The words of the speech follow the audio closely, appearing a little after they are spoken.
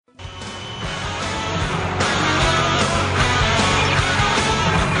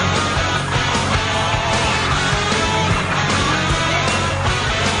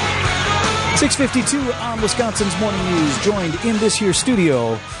6:52 on Wisconsin's Morning News. Joined in this here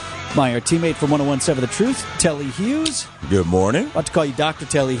studio by our teammate from 101.7 The Truth, Telly Hughes. Good morning. About to call you Dr.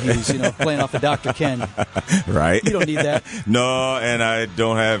 Telly Hughes, playing off of Dr. Ken. Right. You don't need that. No, and I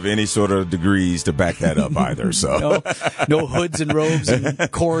don't have any sort of degrees to back that up either. So no hoods and robes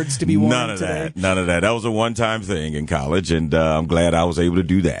and cords to be worn None of today. None of that. That was a one-time thing in college, and I'm glad I was able to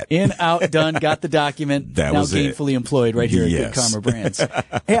do that. In, out, done, got the document. That now was gainfully employed right here at Good Karma Brands.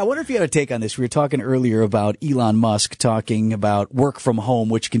 Hey, I wonder if you had a take on this. We were talking earlier about Elon Musk talking about work from home,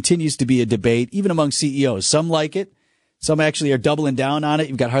 which continues to be a debate, even among CEOs. Some like it. Some actually are doubling down on it.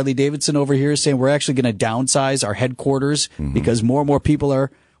 You've got Harley Davidson over here saying we're actually going to downsize our headquarters because more and more people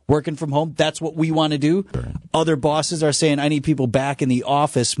are working from home. That's what we want to do. Sure. Other bosses are saying I need people back in the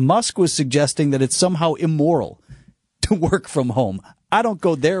office. Musk was suggesting that it's somehow immoral to work from home. I don't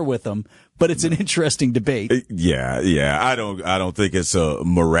go there with him, but it's an interesting debate. Yeah. I don't think it's a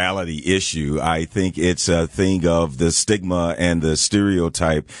morality issue. I think it's a thing of the stigma and the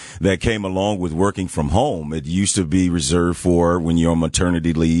stereotype that came along with working from home. It used to be reserved for when you're on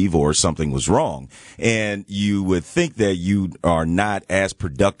maternity leave or something was wrong. And you would think that you are not as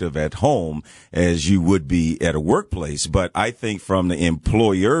productive at home as you would be at a workplace. But I think from the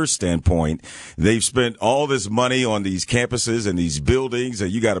employer's standpoint, they've spent all this money on these campuses and these buildings,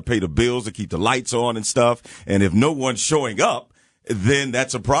 and you got to pay the bills to keep the lights on and stuff. And if no one's showing up, then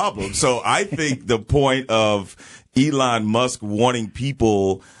that's a problem. So I think the point of Elon Musk wanting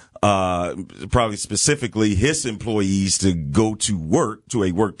people, probably specifically his employees, to go to work, to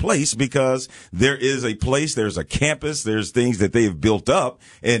a workplace, because there is a place, there's a campus, there's things that they have built up,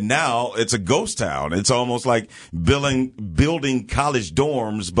 and now it's a ghost town. It's almost like building college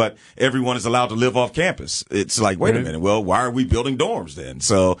dorms, but everyone is allowed to live off campus. It's like, wait a minute, well, why are we building dorms then?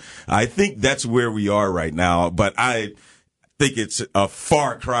 So I think that's where we are right now, but I think it's a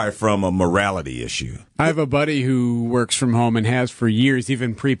far cry from a morality issue. I have a buddy who works from home and has for years,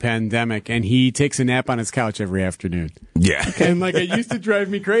 even pre-pandemic, and he takes a nap on his couch every afternoon. Yeah. And like, it used to drive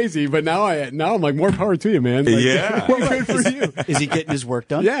me crazy, but now I'm like, more power to you, man. Like, yeah. Good for you. Is he getting his work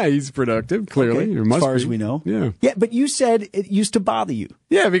done? Yeah, he's productive, clearly. Okay. As far as we know. Yeah. Yeah, but you said it used to bother you.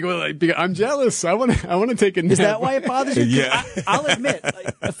 Yeah, because I'm jealous. I want to take a nap. Is that why it bothers you? Yeah. I'll admit,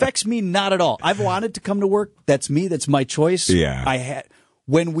 it affects me not at all. I've wanted to come to work. That's me. That's my choice. Yeah.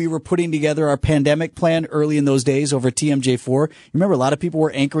 When we were putting together our pandemic plan early in those days over at TMJ4, remember a lot of people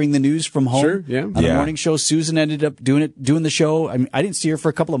were anchoring the news from home. Sure, yeah. On the morning show, Susan ended up doing the show. I mean, I didn't see her for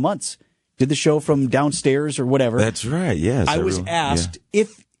a couple of months. Did the show from downstairs or whatever. That's right, yes. I was asked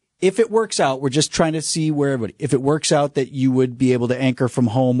if it works out, we're just trying to see where everybody, if it works out that you would be able to anchor from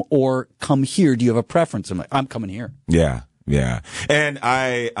home or come here, do you have a preference? I'm like, I'm coming here. Yeah. Yeah. And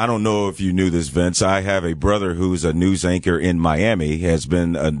I don't know if you knew this, Vince. I have a brother who's a news anchor in Miami, has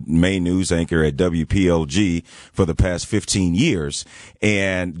been a main news anchor at WPLG for the past 15 years.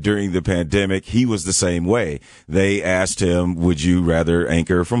 And during the pandemic, he was the same way. They asked him, would you rather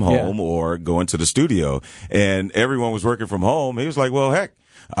anchor from home or go into the studio? And everyone was working from home. He was like, well, heck,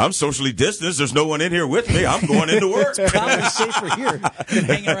 I'm socially distanced. There's no one in here with me. I'm going into work. Probably safer here than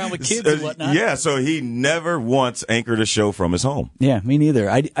hanging around with kids and whatnot. Yeah, so he never once anchored a show from his home. Yeah, me neither.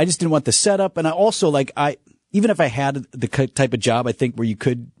 I just didn't want the setup. And I also, even if I had the type of job I think where you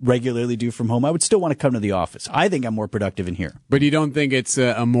could regularly do from home, I would still want to come to the office. I think I'm more productive in here. But you don't think it's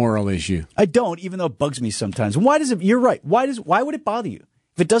a moral issue? I don't, even though it bugs me sometimes. Why does it? You're right. Why would it bother you?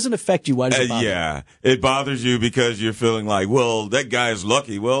 If it doesn't affect you, why does it bother you? It bothers you because you're feeling like, well, that guy is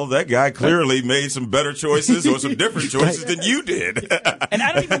lucky. Well, that guy clearly made some better choices or some different choices than you did. And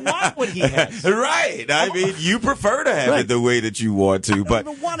I don't even want what he has. Right. I mean, you prefer to have it the way that you want to. I don't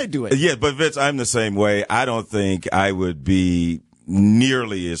even want to do it. Yeah, but Vince, I'm the same way. I don't think I would be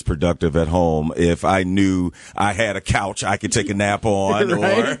nearly as productive at home if I knew I had a couch I could take a nap on,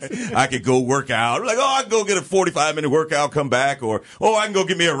 right? Or I could go work out. Like, I can go get a 45-minute workout, come back, or I can go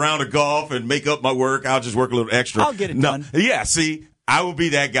give me a round of golf and make up my work. I'll just work a little extra. I'll get it done. Yeah, see, I will be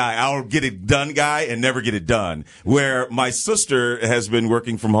that guy. I'll get it done guy and never get it done. Where my sister has been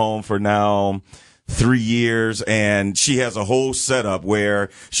working from home for now 3 years, and she has a whole setup where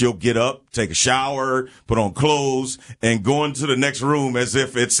she'll get up, take a shower, put on clothes, and go into the next room as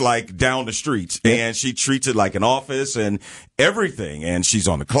if it's like down the street. And she treats it like an office and everything. And she's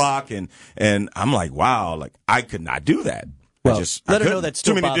on the clock, and I'm like, wow, like I could not do that. Well, let her know that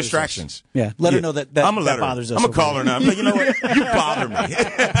still too many bothers distractions. Us. Yeah, let her know that bothers us. I'm gonna call her now. I'm like, you know what? You bother me.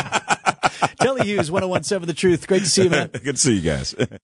 Telly Hughes, 101.7 The Truth. Great to see you, man. Good to see you guys.